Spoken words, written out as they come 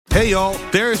Hey y'all,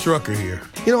 Darius Rucker here.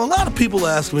 You know, a lot of people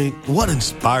ask me, what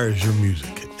inspires your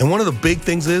music? And one of the big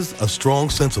things is a strong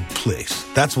sense of place.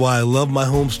 That's why I love my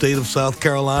home state of South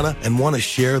Carolina and want to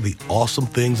share the awesome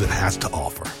things it has to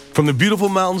offer. From the beautiful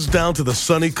mountains down to the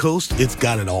sunny coast, it's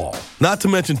got it all. Not to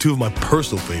mention two of my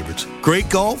personal favorites, great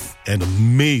golf and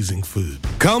amazing food.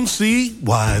 Come see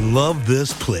why I love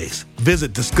this place.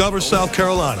 Visit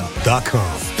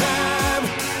discoversouthcarolina.com.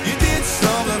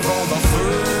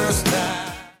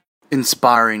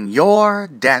 Inspiring your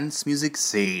dance music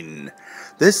scene.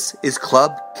 This is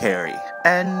Club Carry,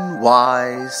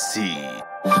 NYC.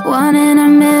 One in a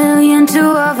million, two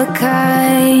of a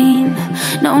kind.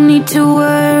 No need to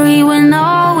worry when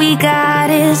all we got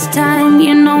is time.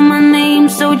 You know my name,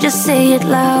 so just say it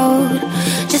loud.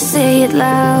 Just say it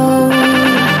loud.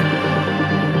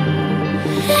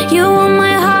 You want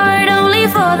my heart only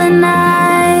for the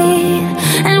night.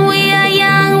 And we are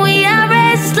young, we are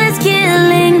restless,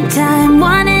 killing time.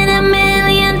 One in a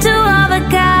million, two of a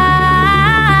kind.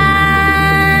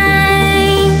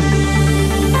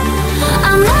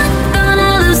 I'm not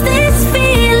gonna lose this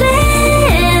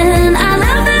feeling. I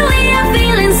love the way I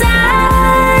feel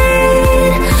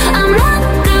inside. I'm not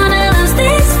gonna lose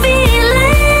this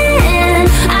feeling.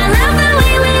 I love the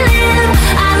way we live.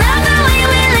 I love the way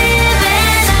we live.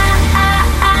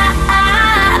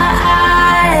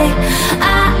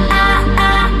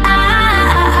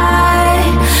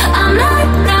 And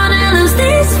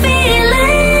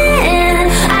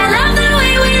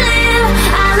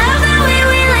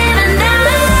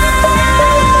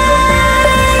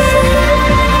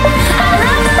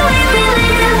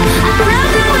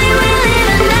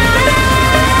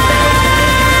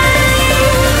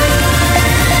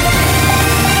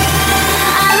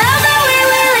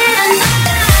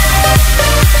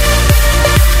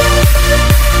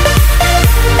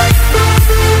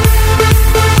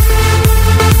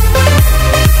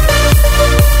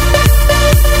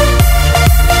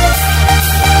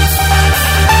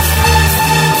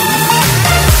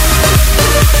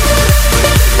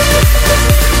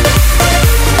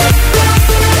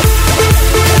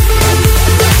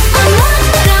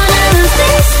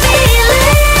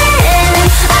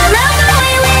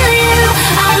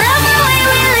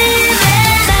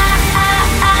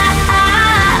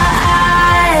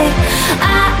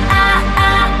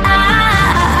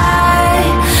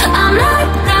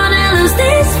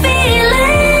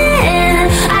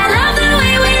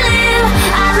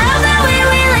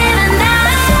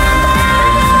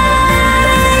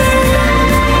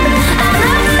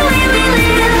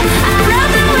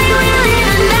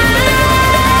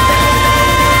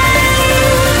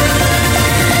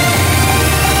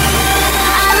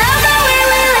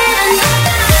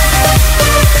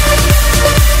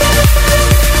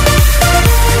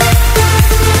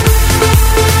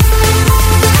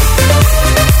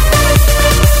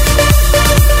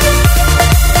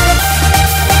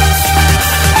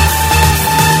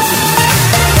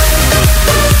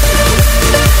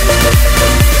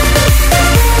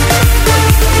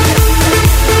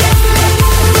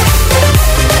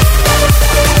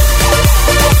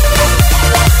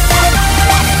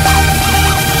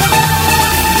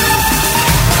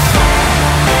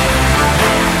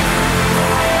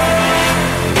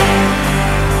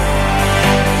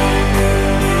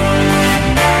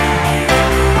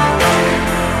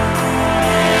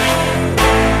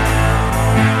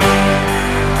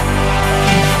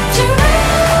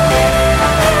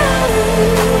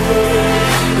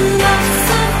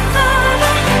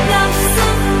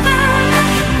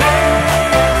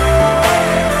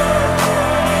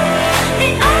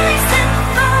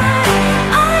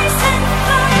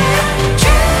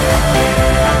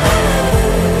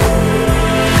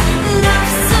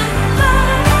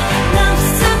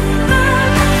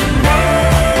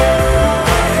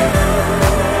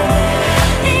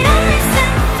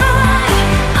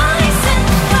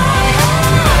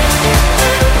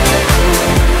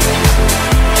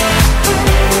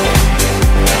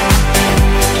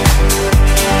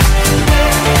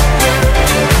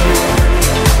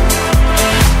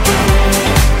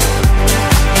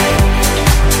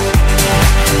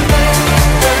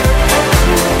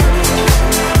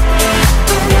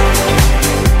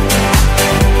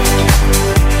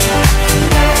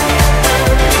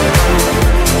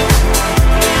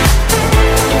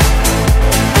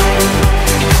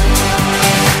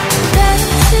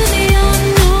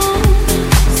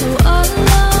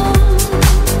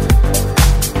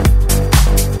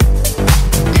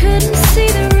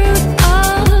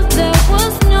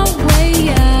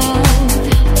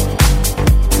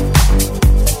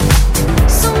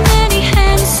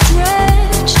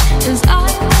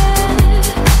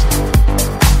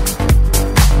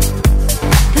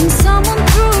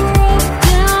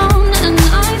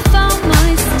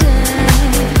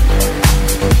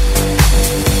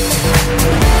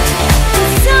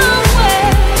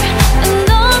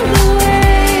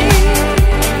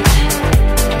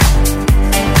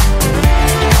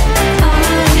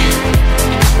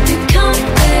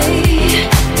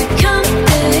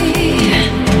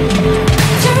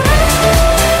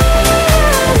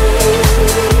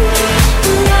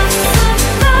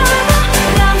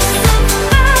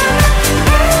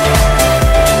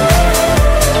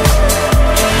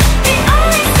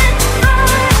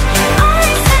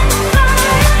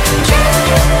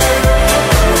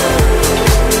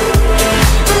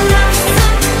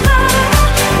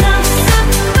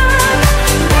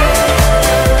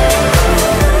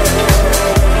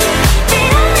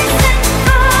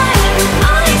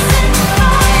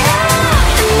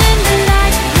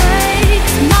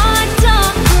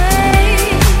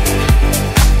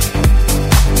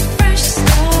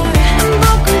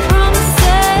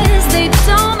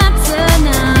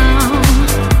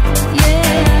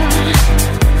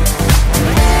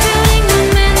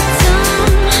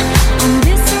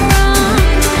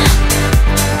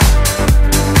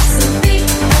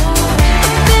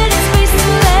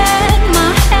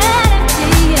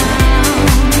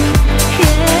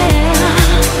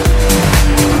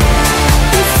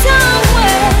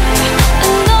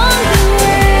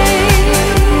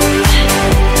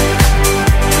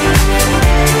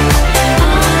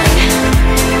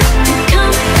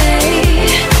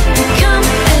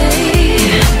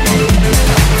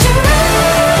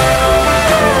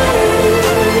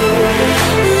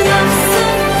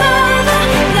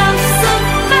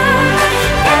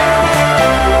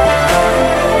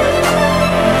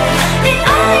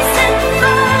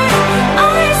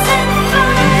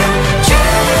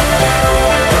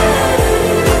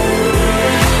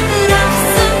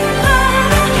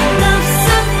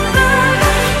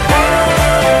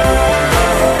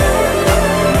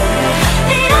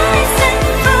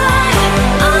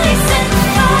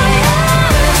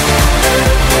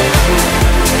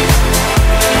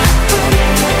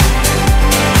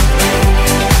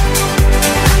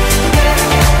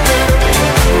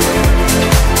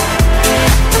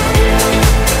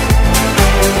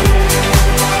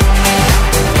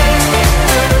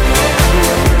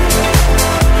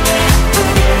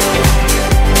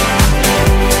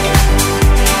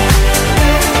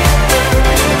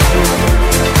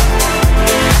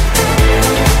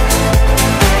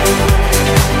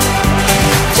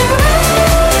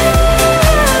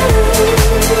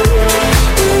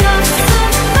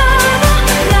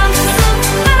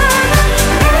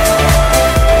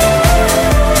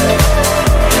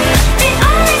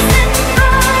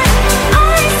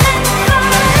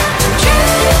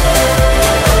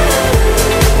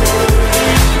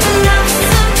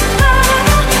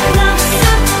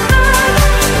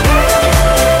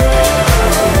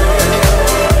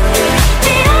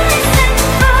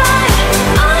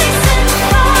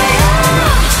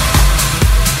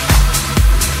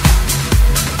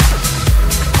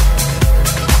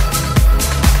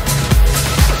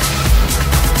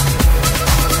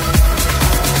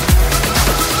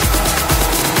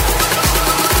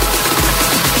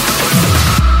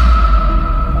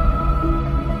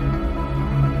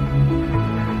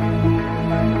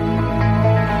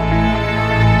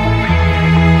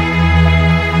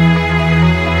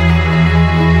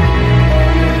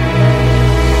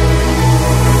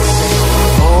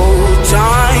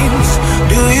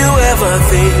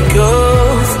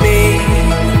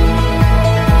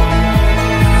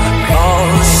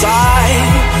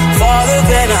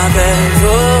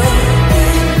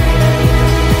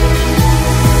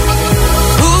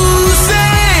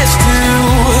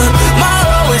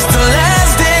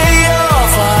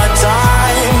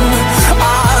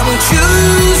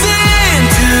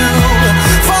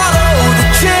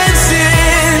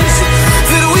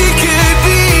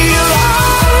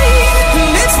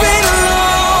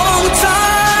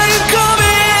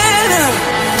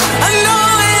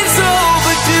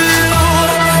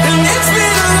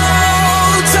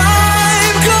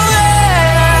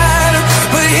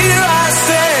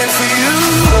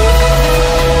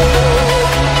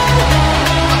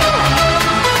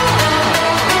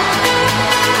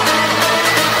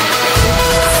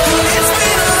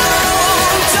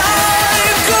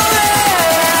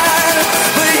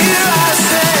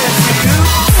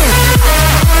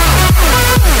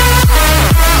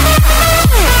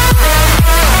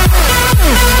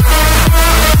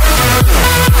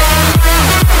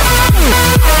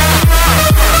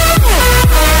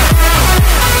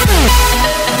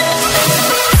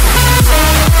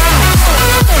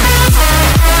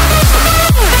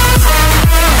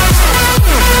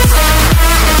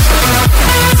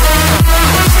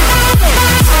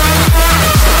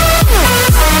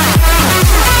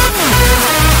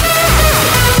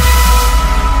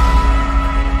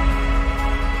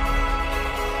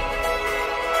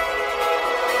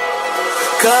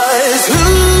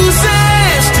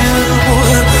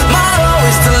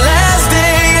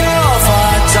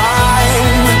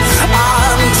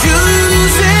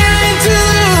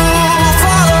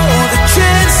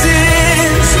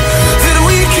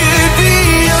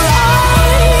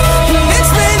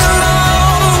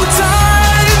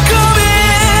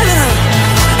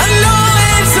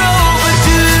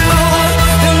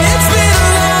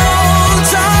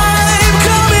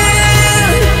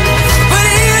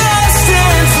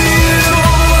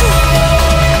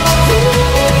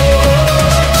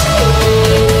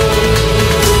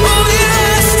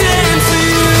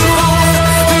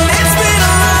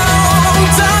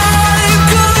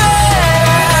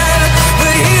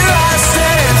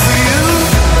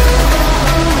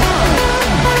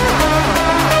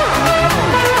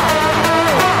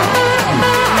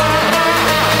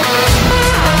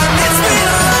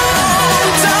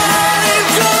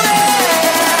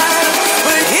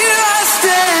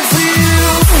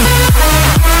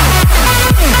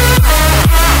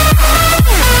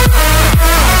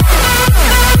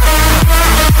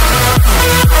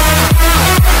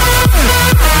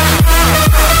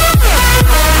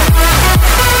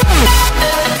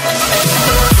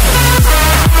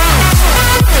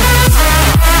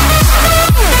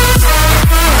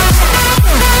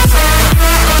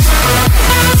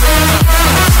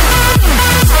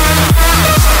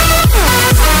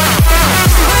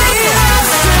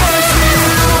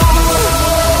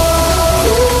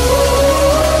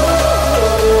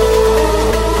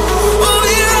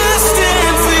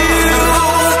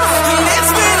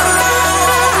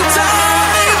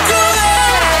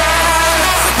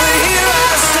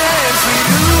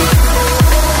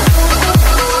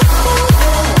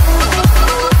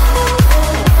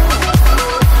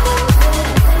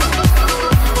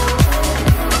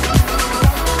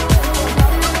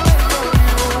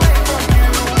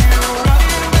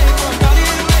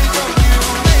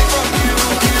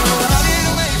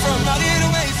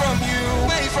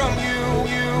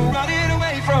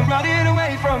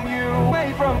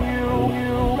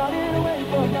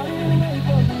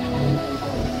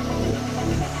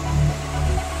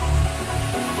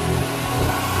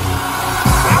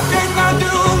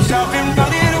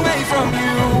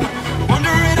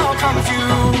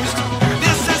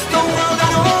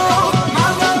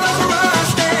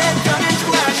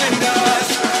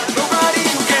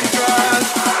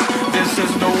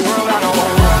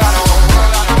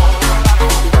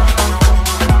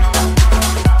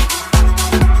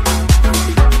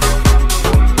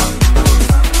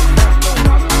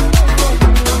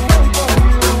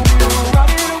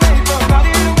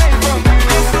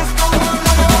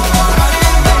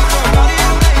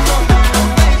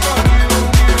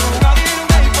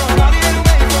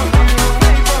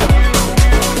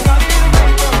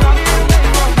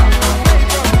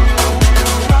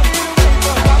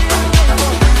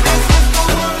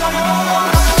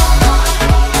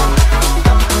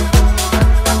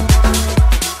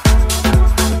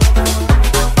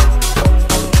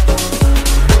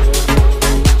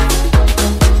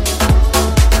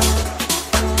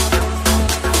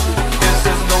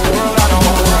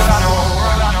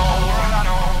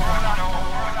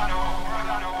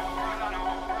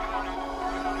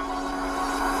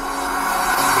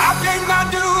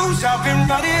I've been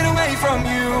running away from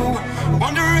you,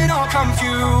 wandering all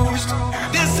confused.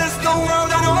 This is the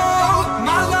world I know.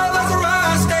 My love is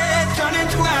rusted, turning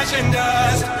to ash and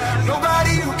dust.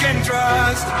 Nobody you can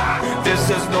trust. This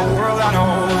is the world I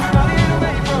know. Running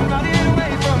away from you,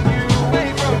 away from you,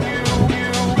 you.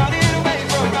 Running away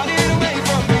from you, away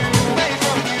from you,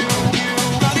 you.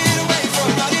 Running away from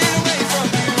you, away from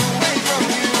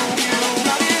you, you.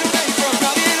 Running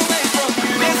away from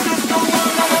you. This is the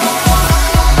world I know.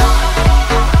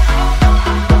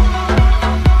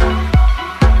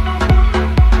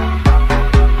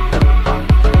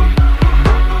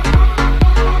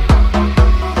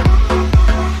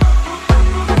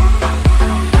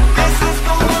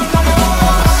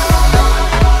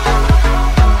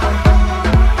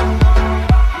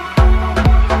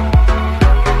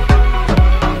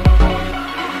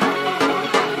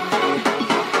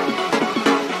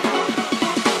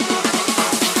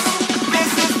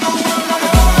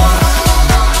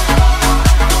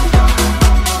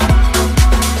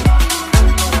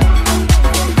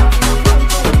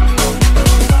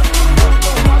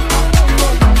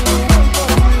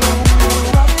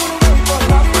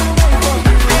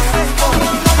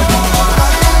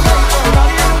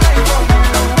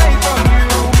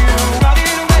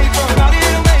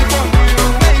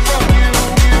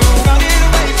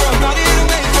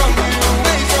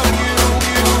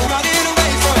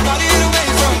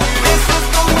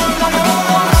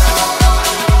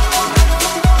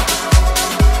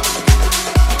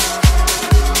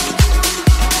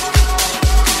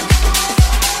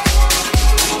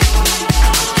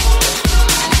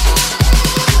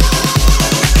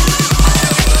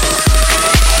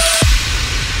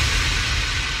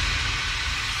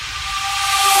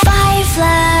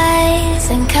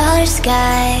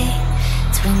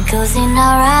 Twinkles in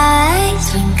our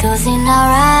eyes, twinkles in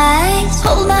our eyes.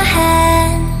 Hold my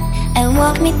hand and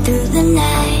walk me through the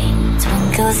night.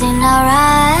 Twinkles in our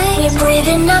eyes, we're brave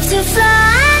enough to fly.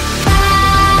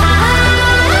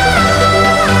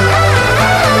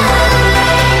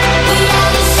 We are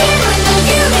the center of the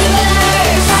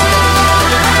universe.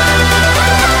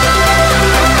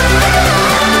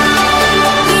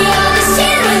 We are the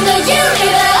center of the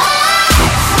universe.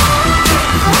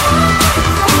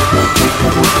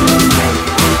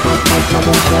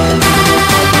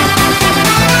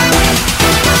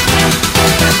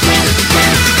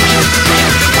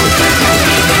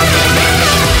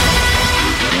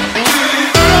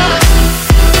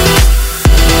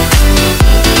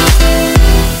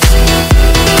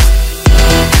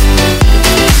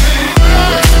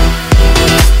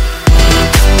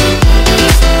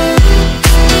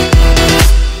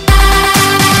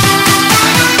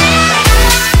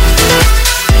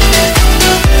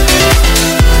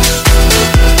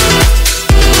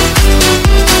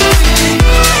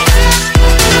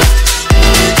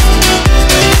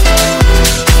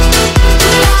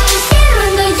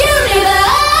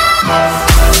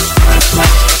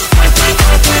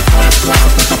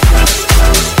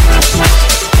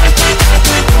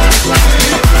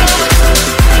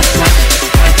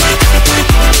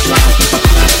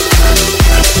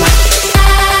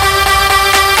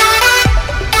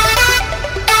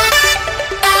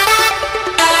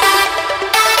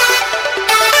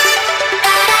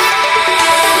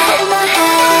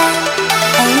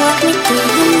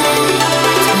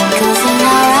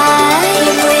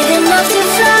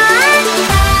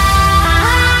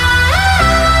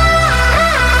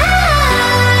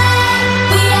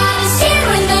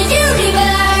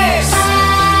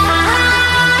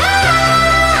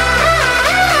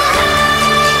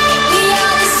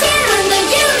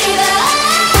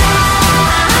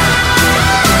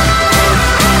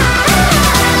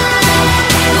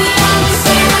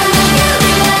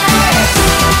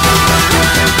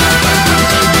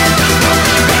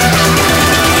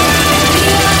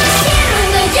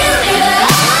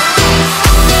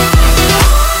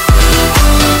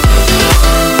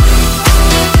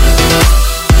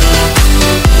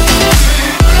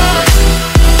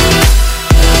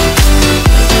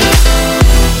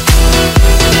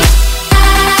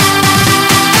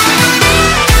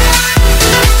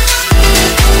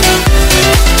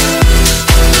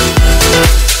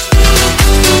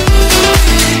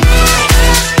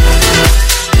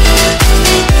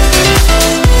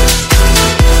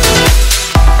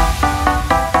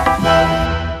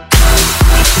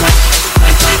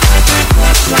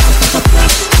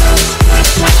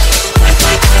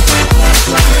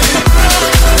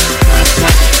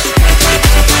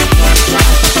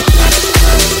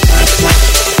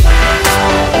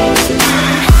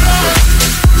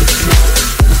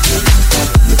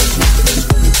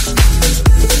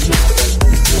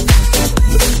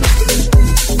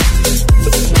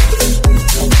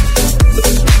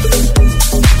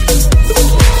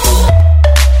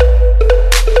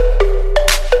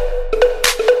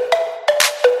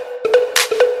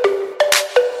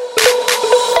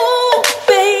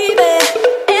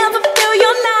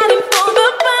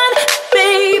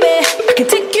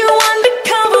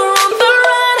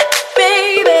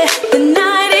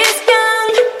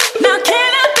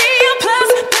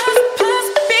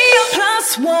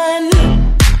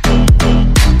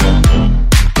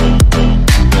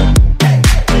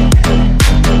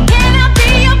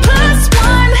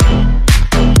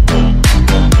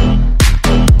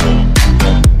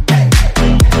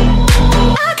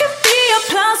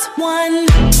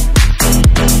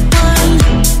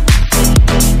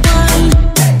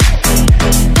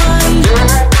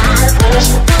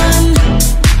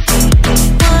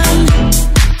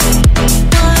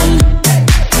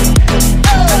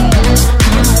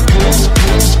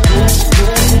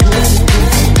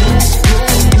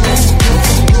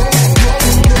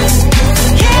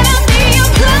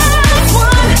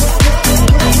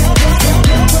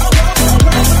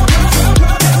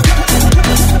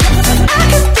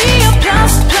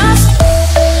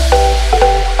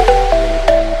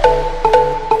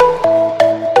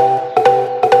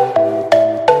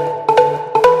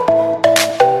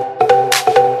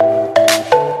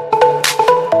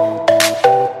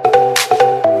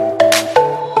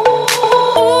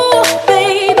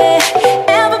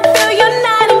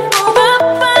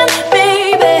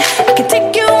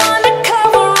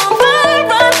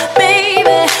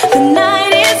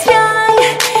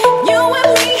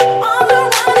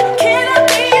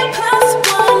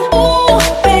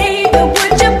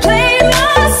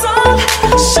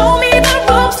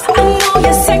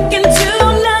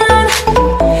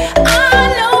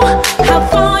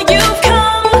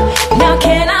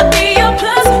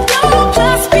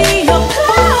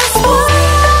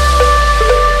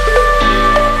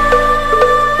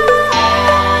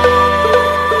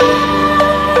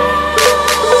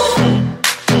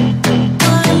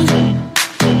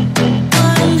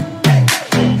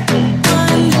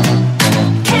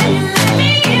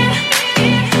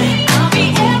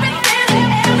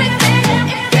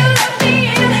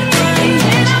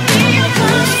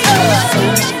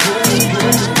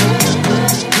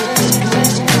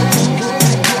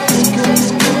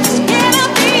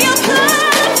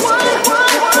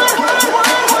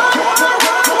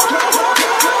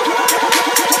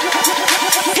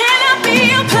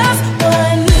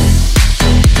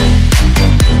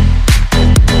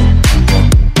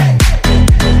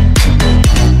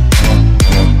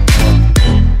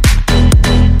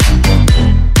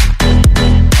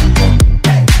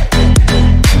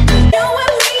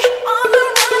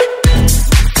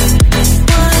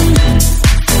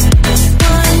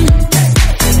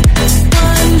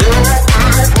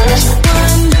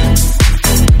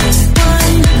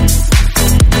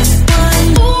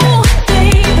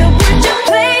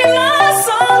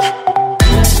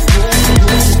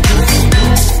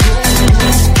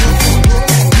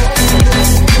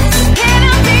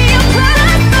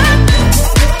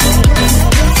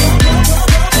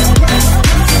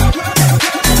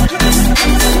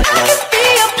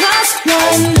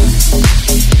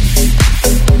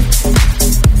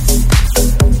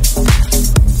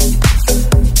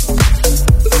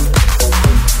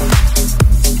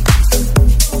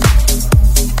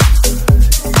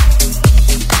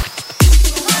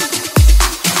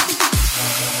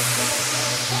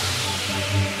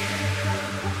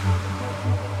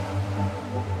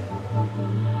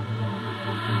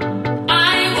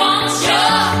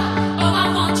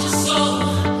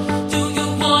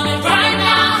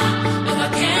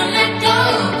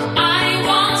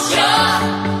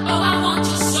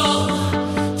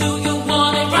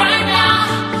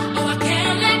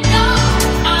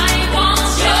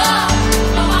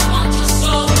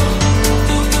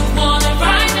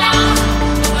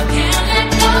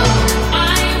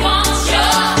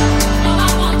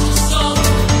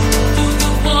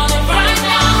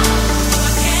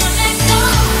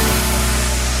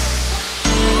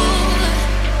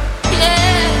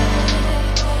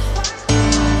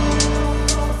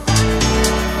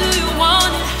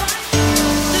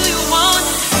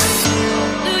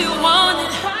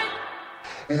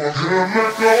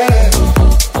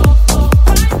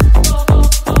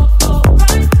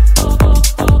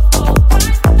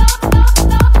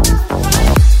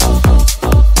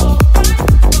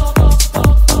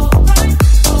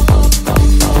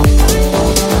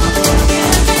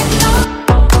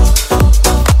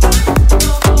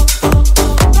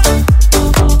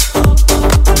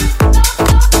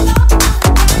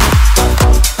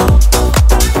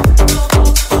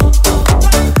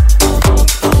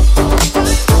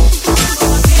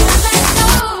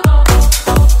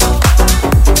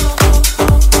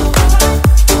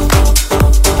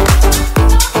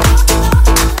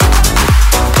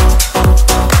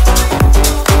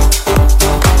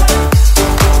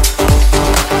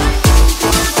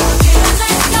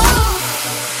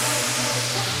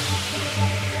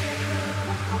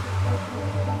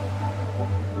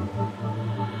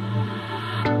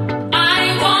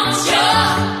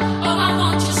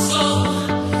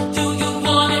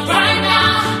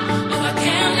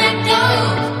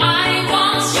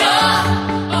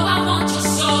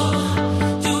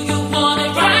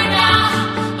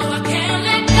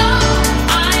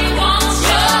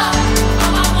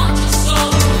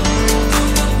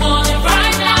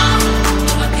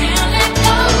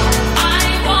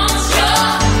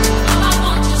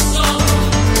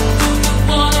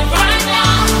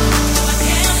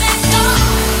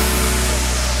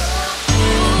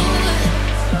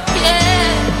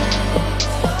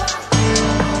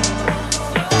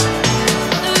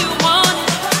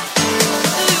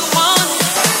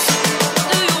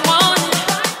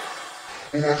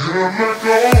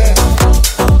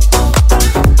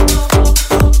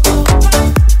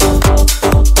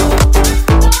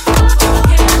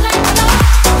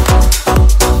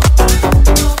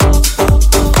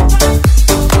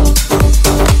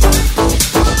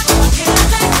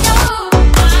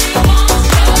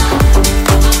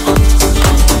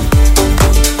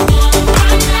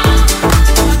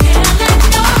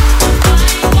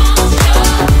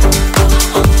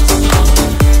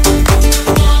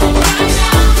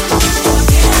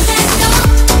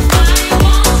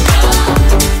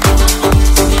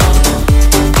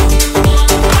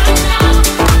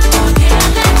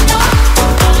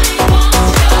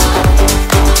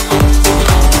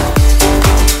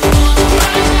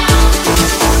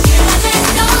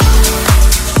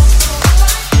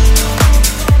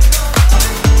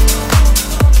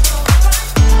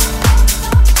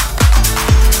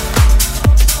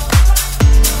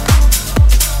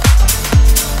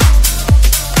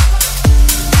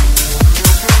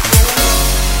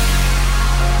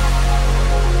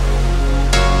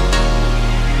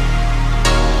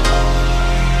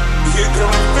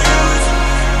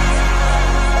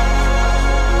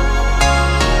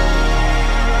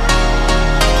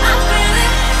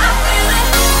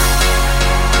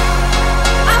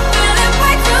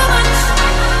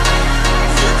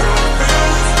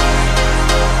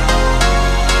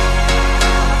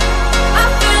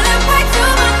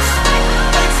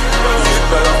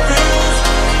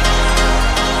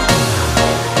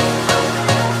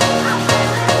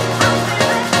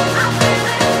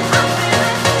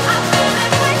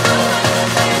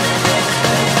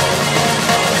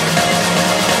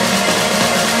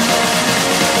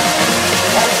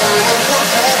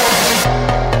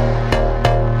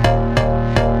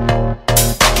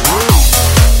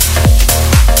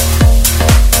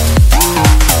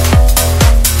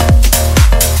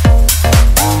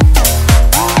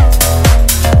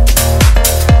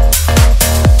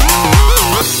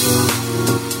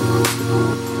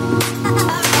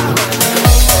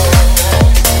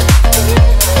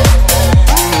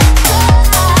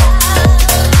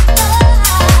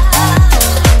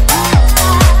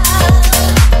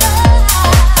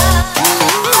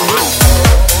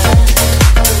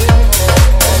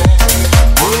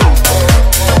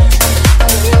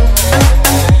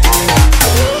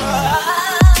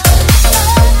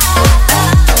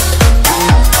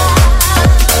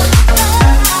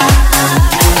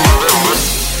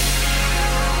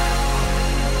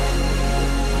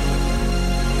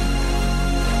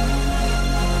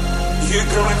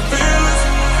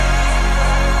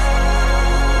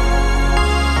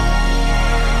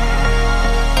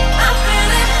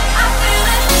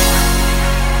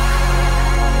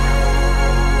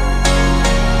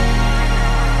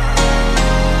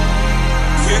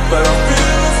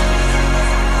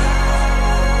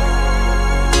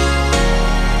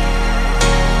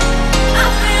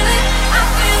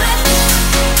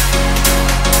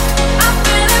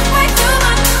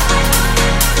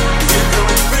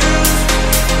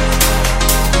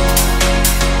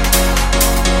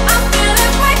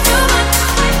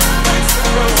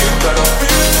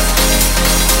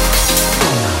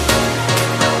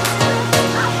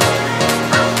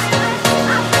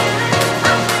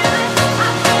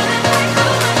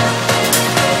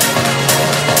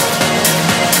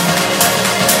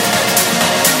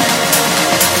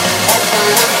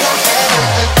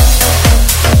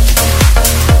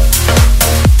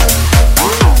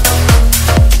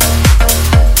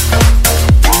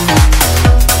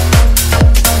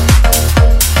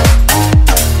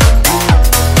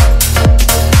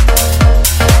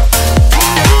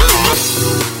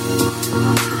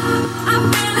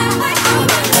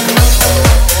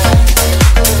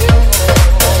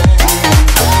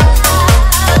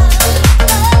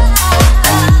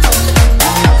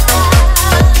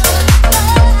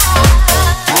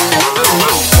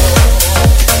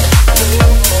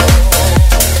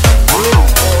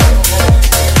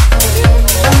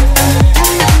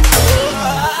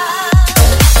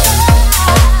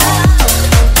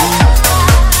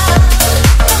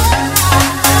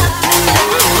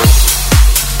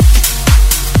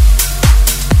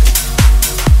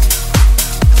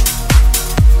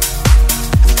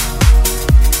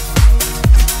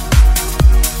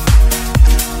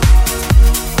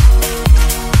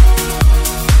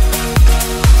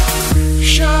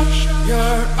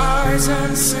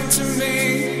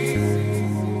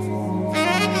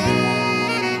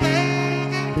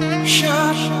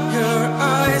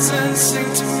 and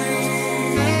sing to me.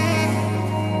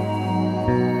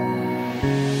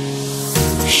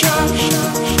 Shut,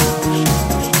 shut, shut,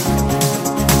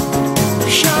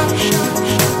 shut, shut.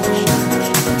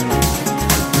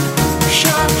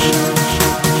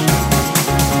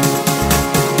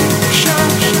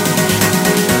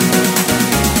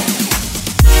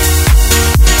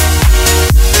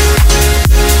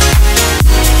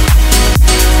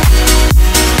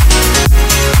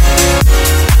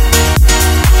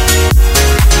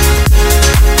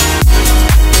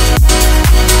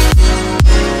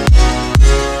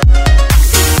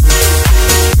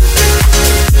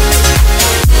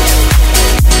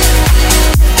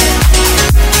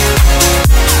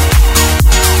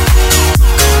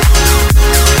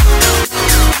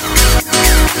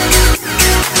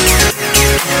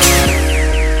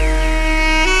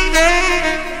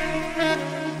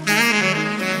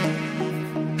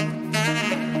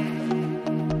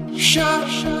 Shut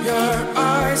your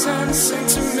eyes and sing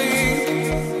to me.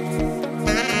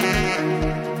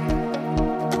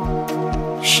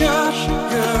 Shut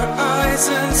your eyes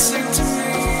and sing to me.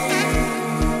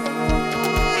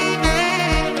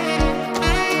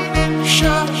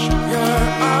 Shut your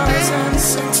eyes and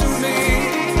sing to me.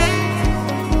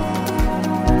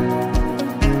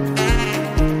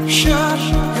 Shut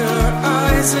your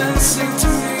eyes and sing to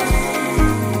me.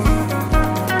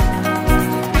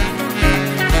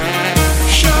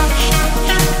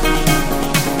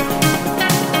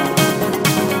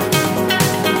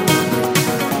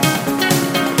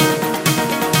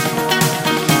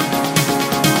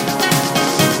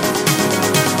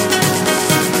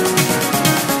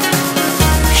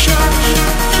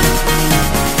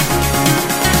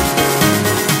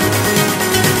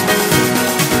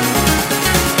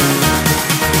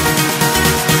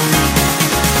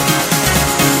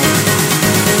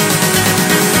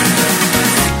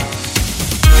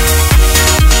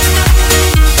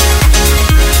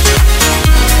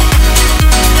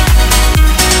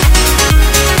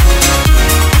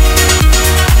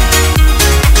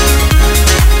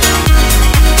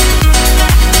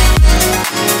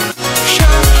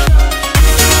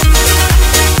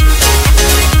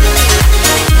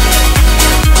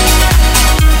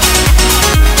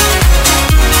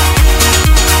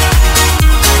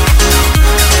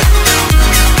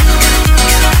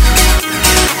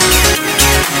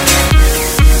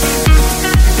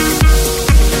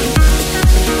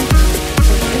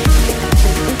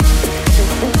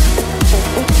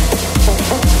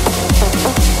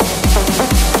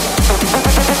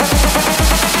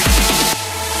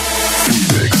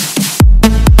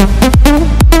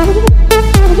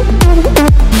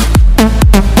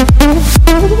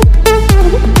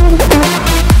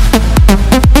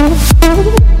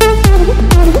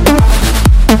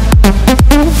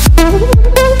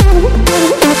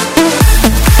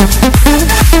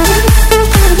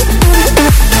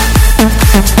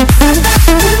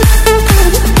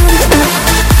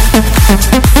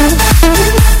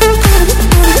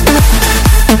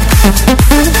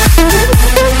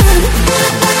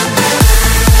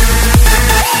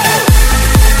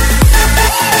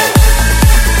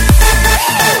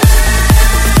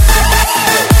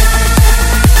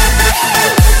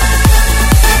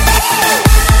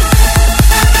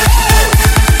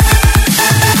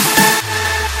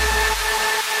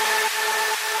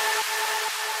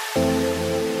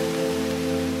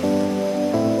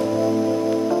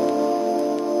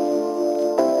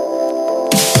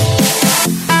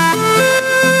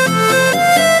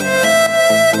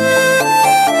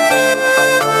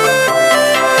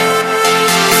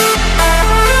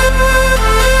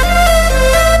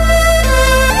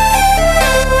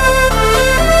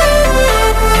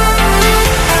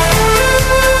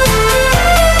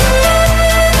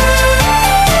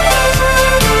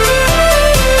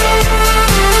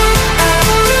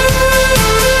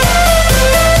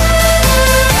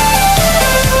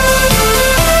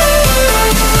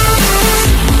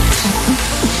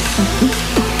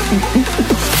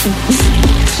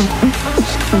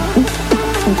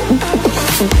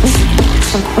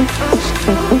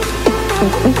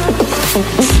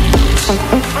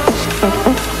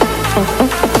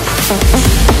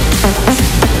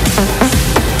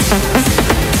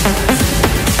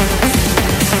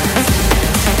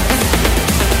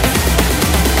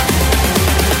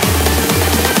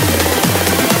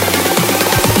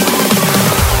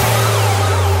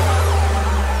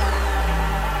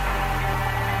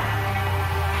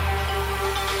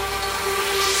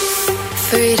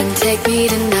 Freedom, take me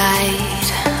tonight.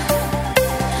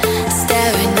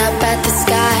 Staring up at the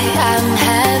sky, I'm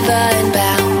heaven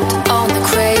bound on the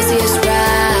craziest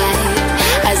ride.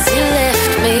 As you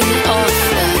lift me off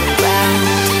the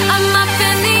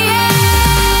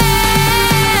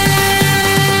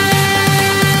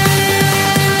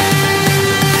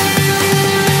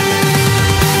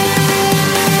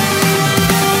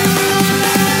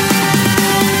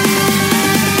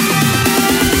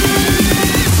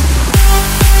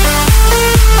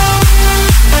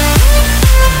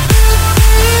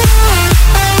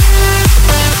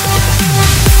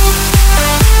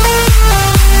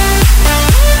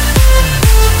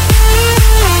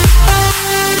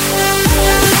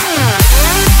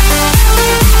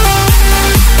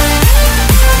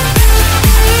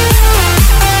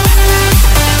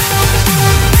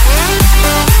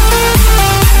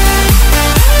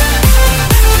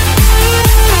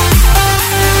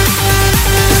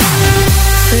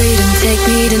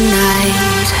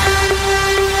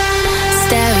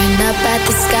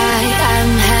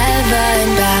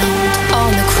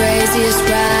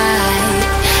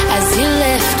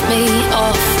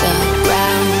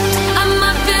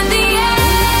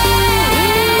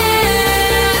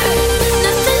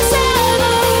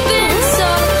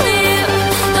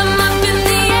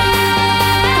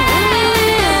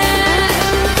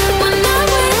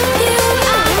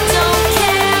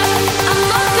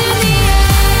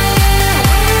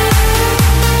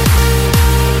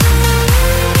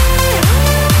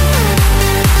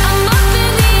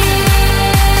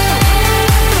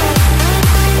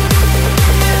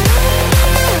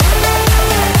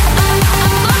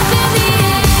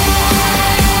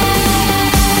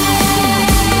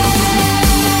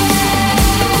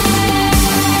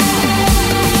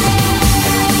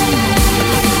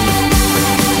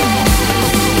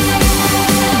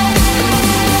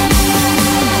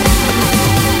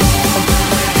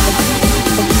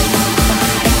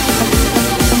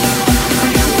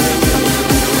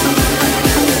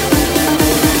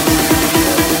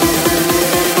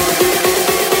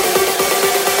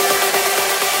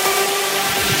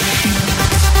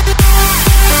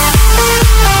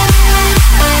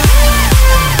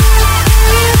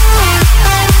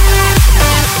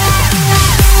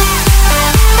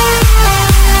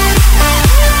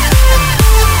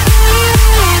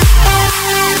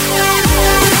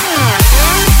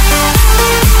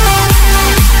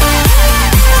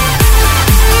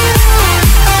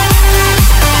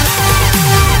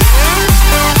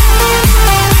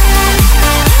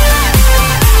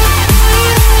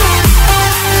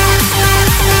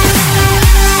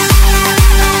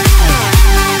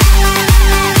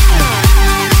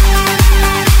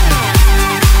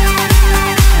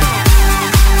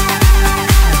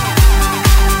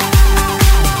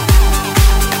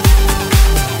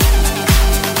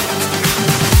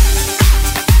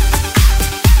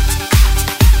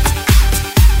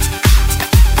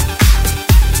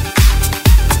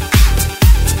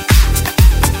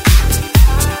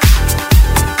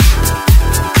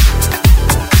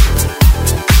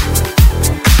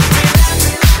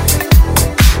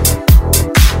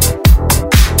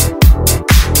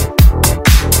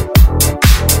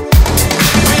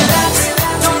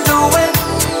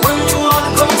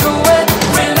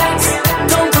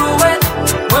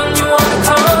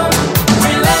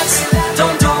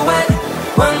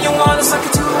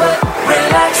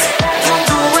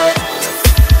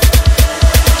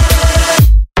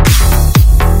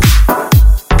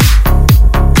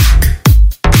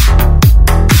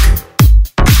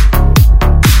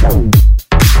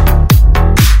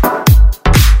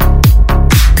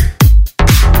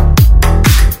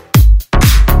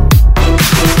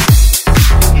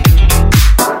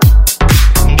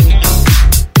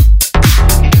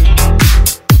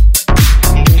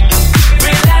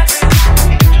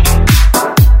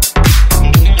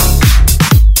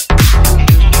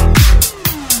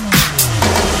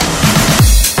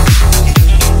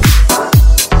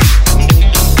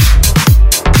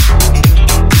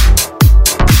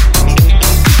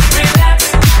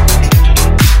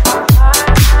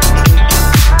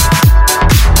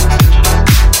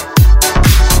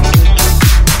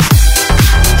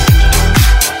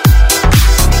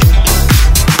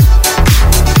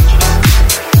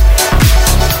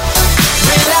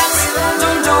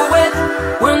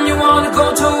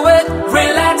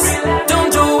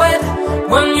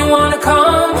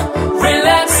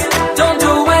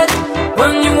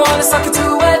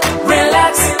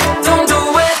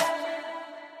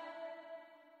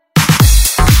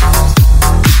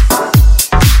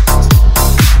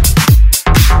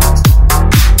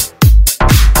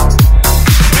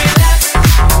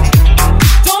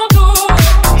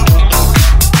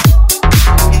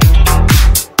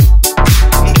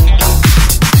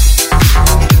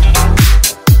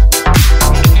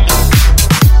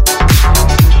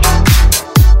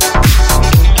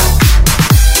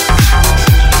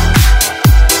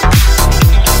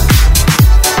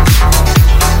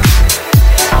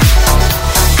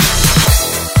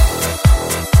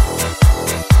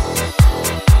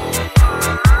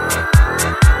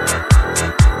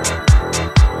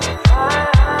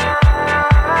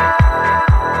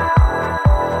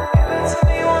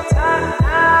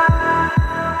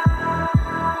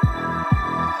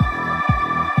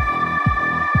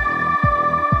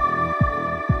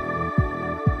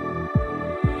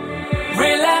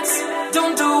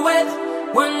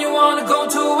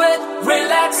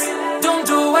relax, don't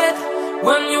do it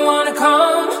when you wanna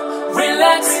come.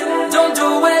 Relax, don't do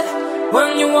it when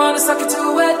you wanna suck it to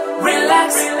it. Relax,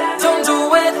 don't do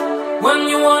it when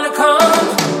you wanna come.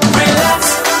 Relax,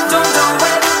 don't do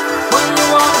it when you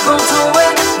wanna go to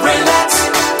it. Relax,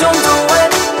 don't do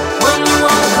it when you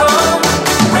wanna come.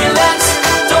 Relax,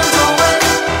 don't do it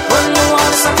when you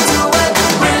wanna suck it to it.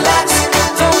 Relax,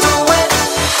 don't do it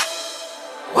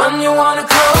when you wanna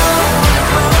come.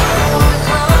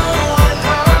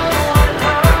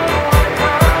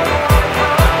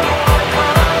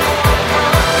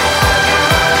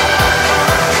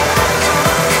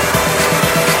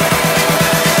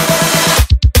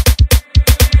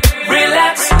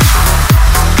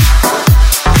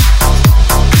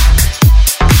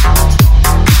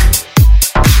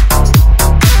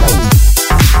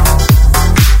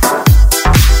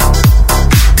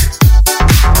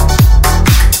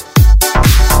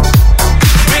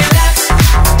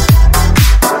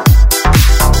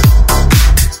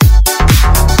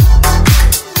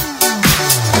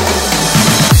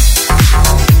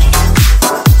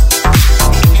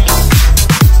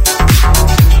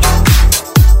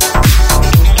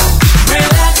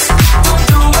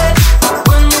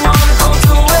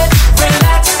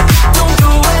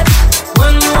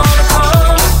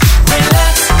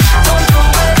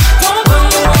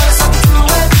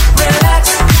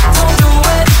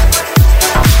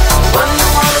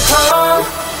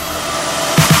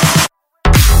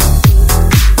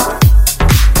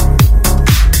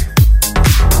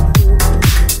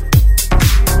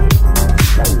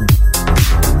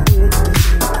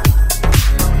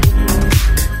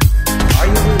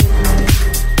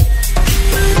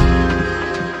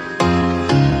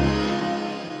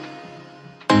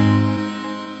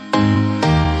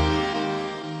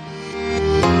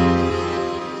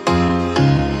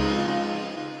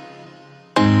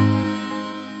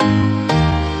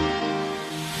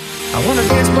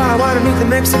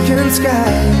 Mexican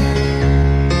sky,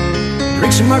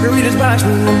 drink some margaritas, watch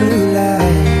me in blue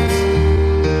lights,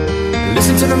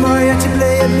 listen to the mariachi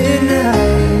play at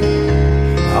midnight.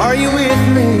 Are you with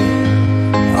me?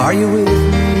 Are you with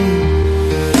me?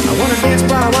 I wanna dance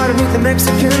by water beneath the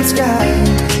Mexican sky,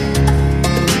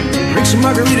 drink some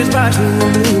margaritas, watch me in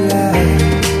blue lights,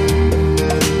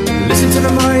 listen to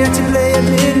the mariachi play at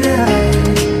midnight.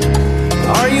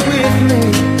 Are you with me?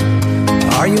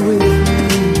 Are you with me?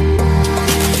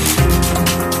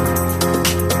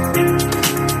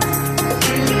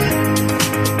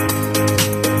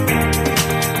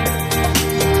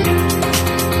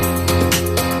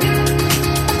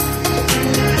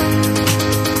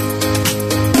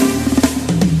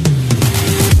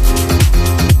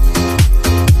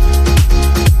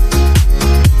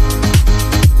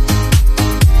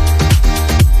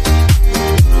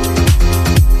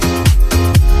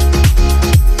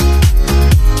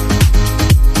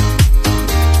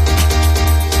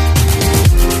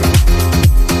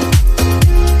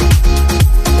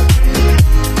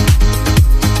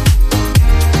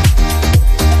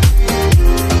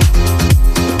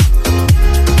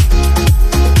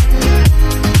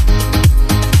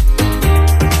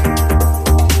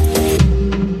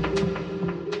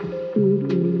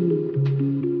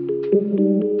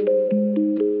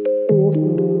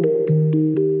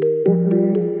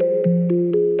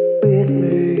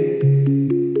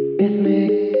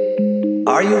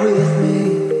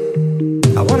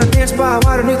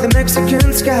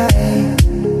 Mexican sky,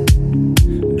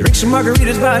 drink some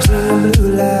margaritas, watch the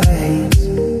blue lights,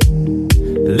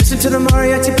 listen to the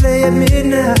mariachi play at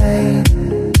midnight.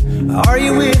 Are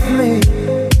you with me?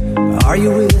 Are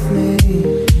you with me?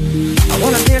 I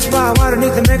wanna dance by water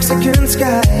beneath the Mexican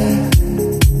sky,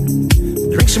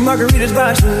 drink some margaritas,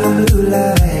 watch the blue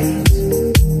lights,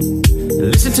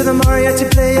 listen to the mariachi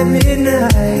play at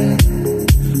midnight.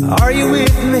 Are you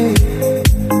with me?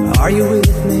 Are you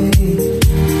with me?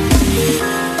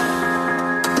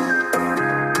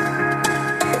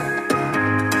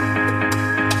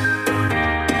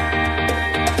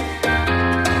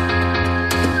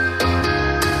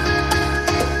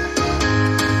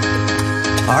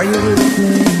 Are you with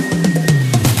me?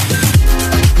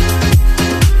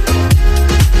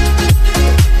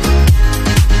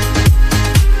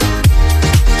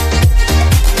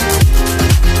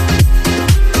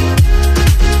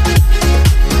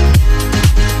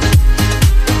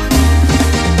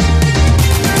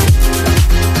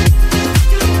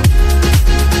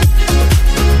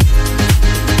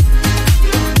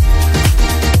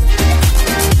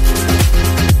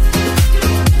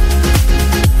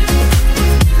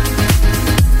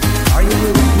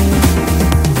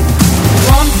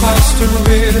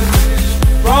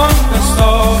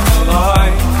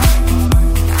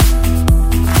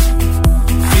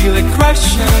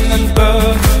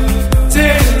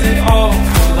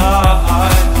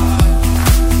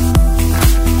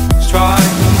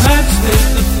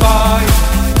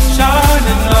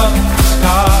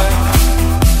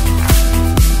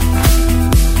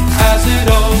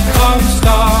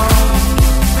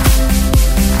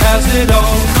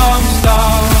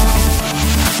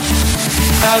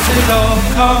 as it all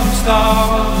comes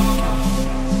down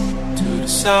to the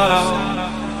sound.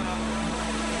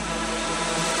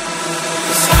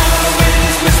 The sound of the wind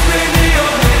is whispering in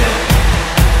your ear.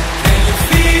 Can you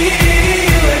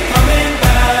feel it coming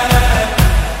back?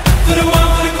 To the one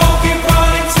for the cold, keep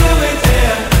running till we're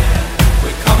there.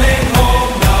 We're coming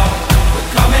home now.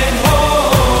 We're coming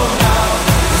home now.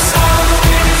 The sound of the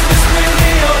wind is whispering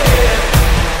in your ear.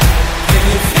 Can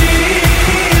you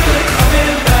feel it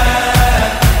coming back?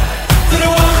 To the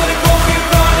one for the cold, keep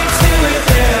running till we're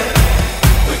there.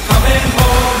 We're coming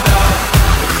home now.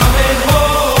 We're coming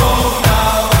home now.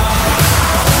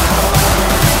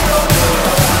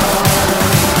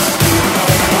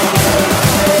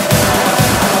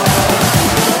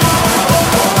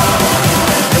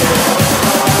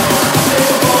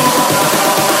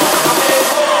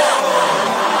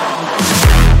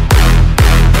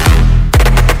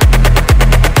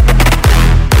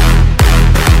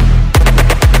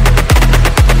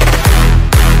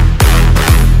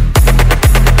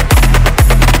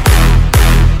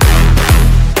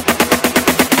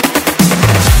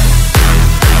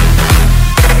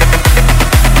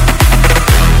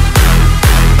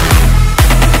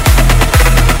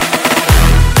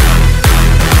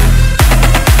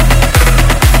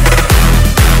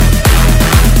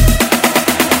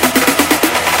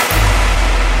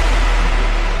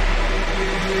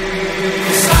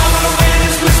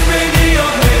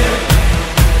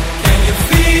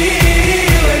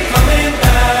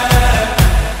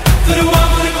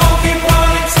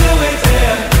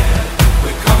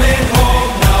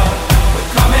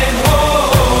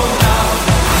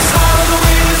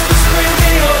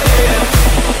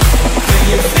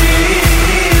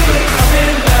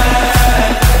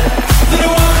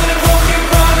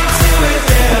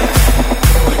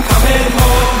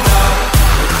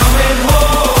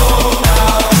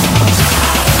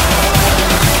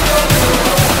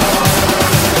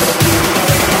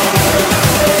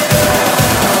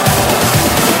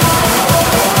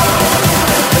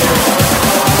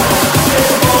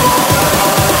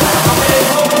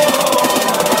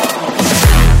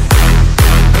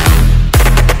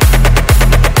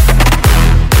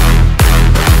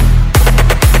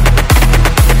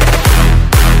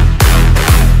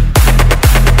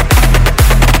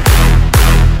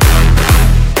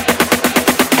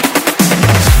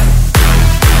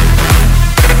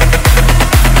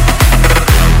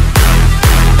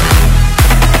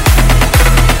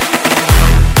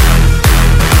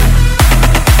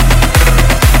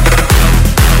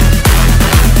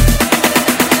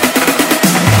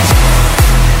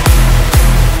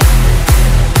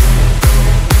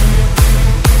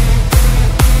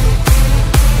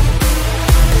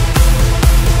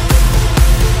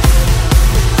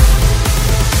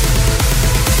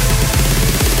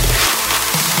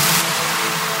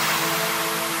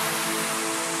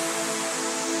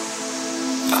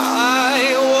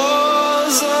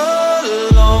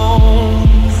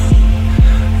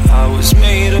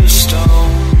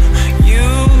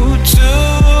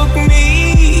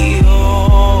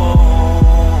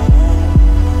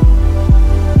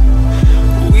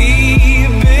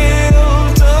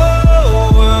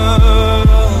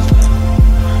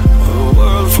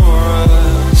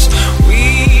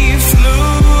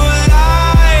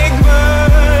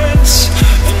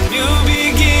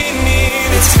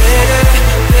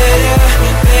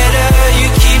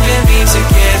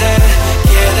 Together,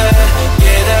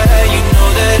 you know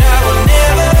that I will never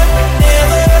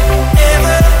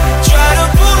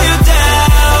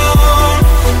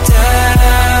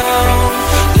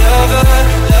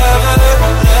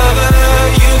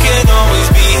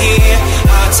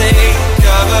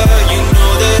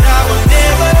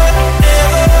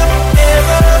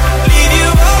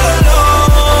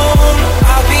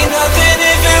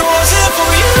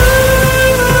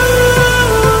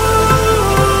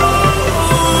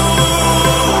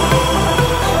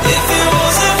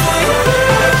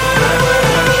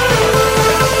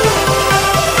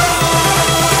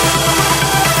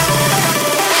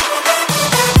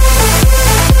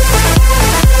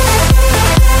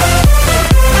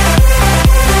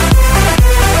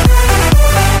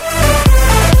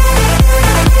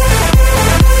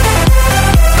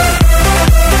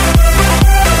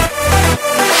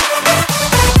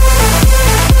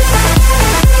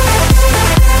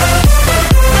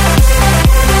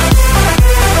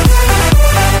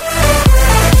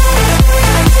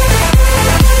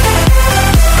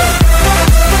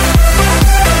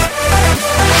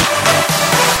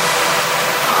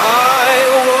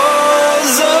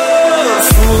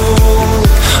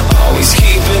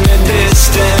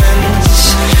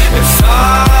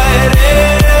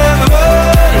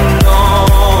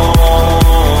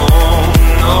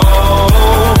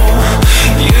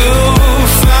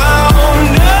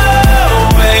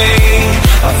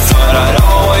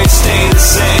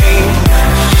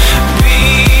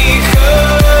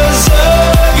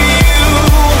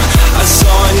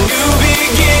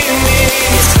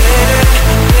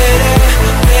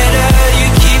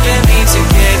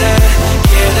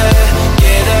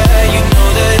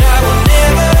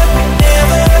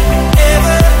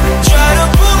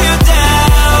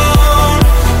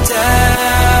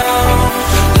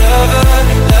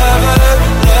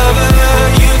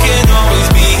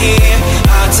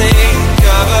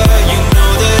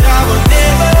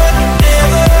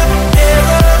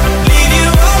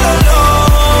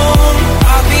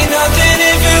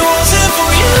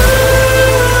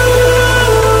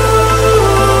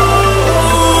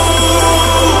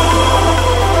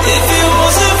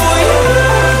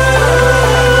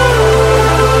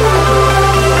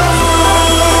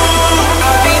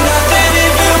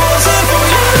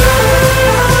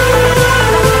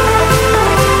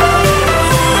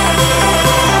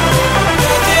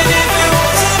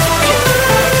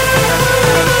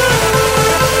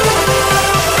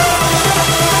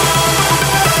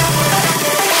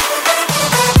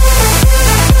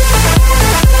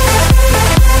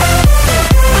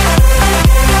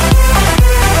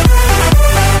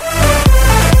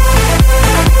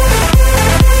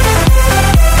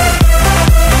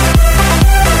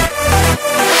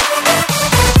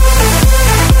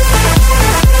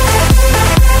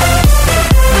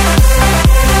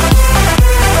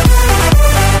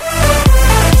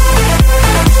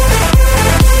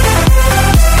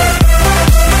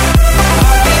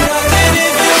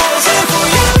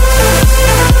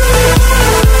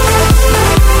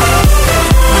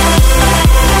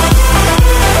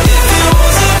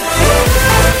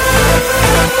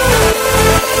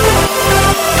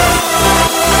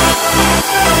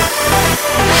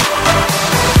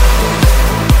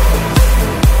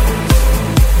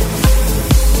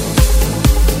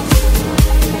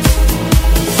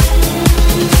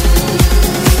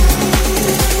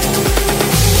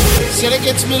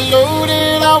gets me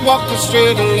loaded, I walk a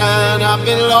straight line. I've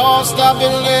been lost, I've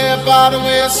been left by the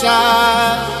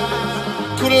wayside.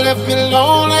 Could've left me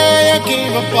lonely, you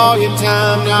gave up all your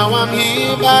time. Now I'm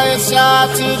here by your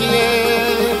side to the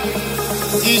end.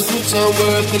 These boots aren't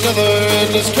worth the leather,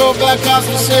 and this coat black cost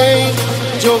the same.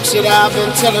 Jokes that I've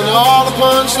been telling, all the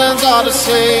punchlines are the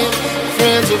same.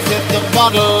 Friends who've hit the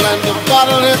bottle, and the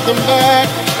bottle hit them back.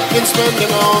 Been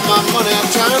spending all my money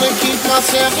trying to keep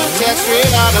myself intact,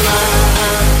 straight out of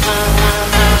line.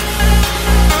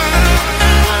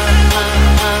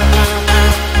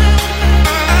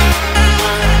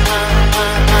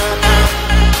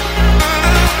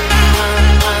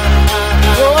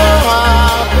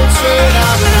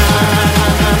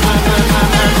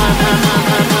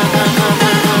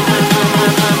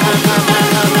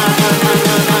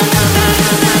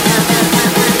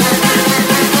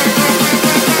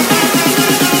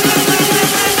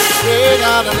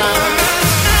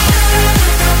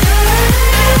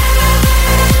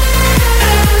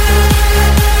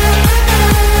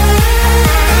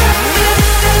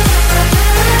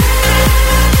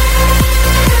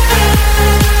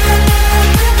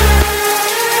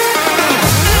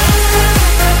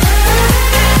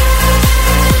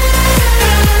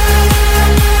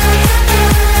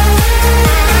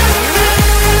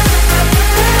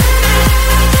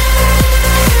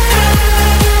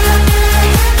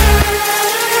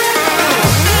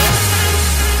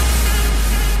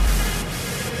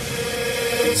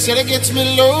 Said it gets me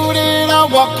loaded, I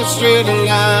walk a straight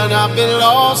line. I've been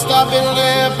lost, I've been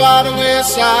left by the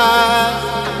wayside.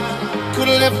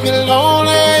 Could've left me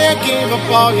lonely, you gave up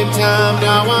all your time.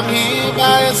 Now I'm here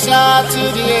by your side to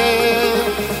the end.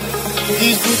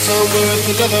 These boots aren't worth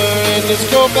the leather, and this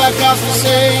coat back costs the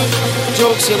same.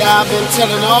 Jokes that I've been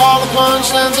telling, all the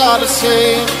punchlines are the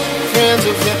same. Friends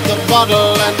who've hit the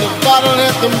bottle, and the bottle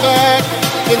hit them back.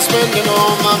 Been spending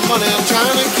all my money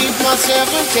trying to keep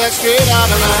myself intact, straight out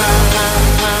of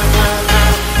line.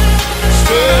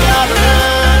 Straight out of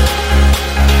line.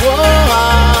 Whoa,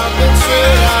 I've been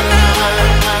straight out of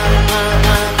line.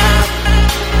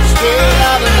 Straight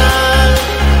out of line.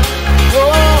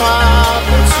 Whoa, I've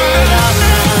been straight out of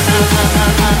line.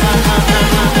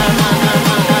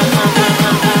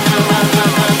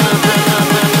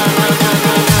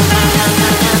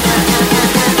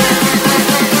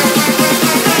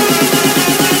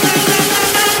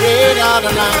 Out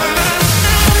of line.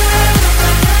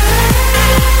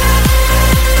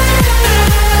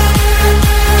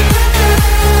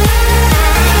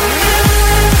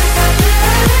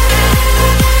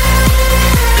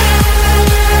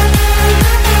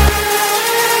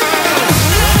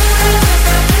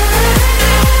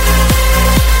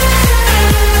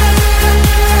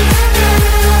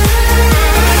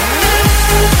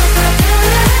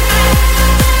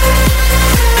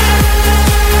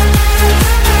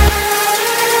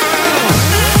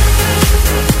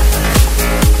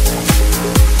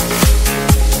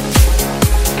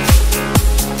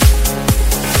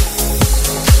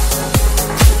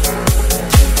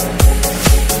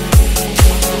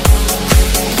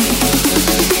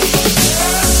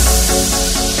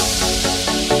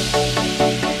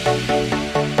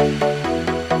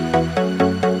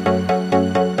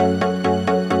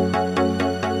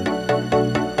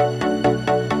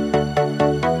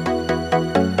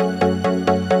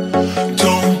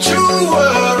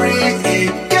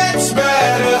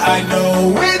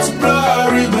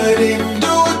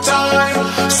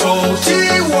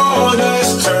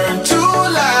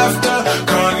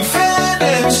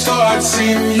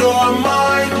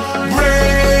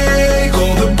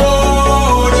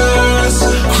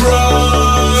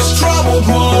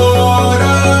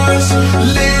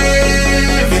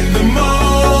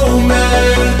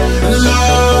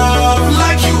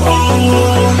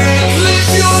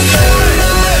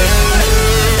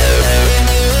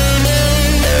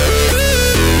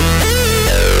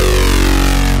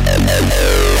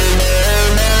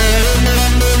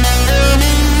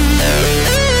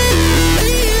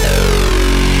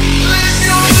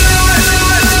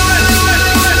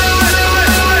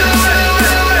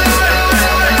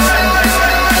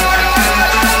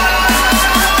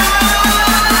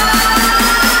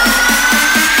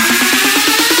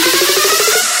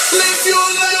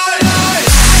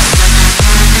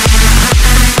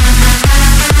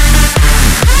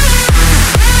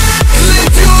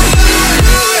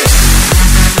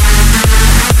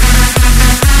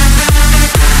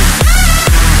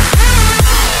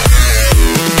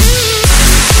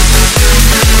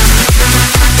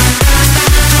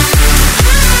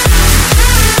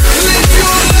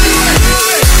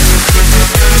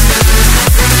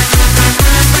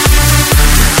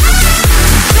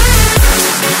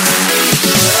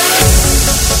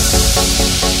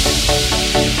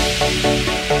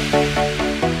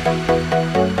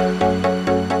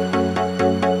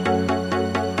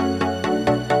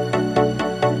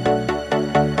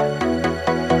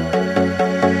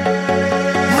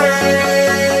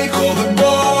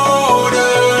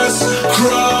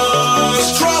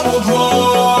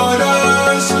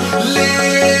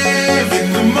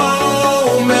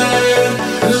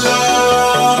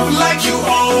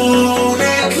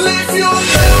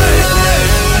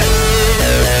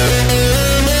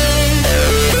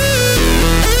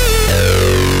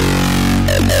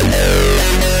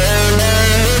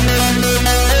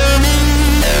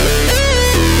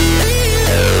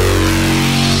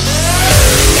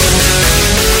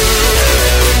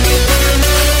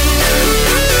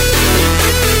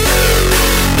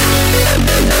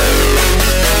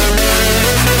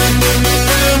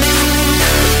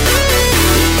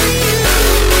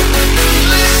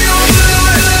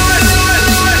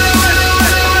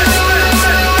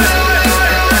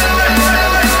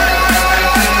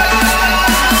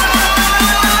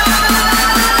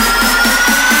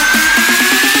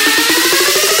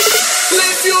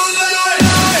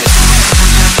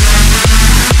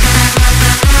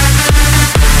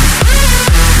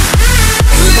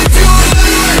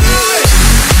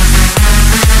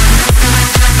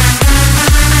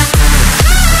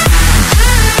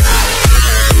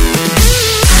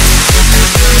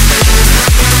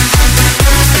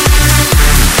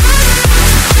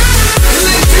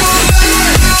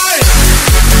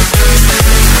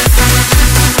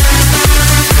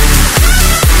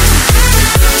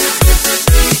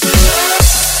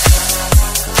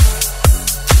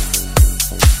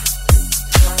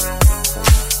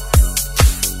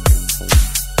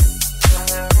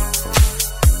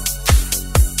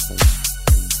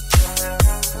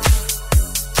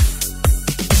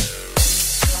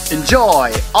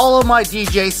 Enjoy all of my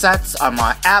DJ sets on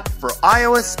my app for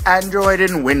iOS, Android,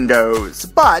 and Windows.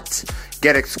 But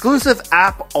get exclusive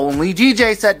app-only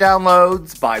DJ set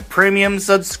downloads by premium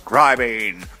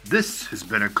subscribing. This has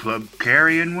been a Club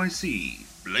Carry NYC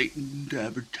blatant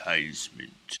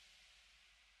advertisement.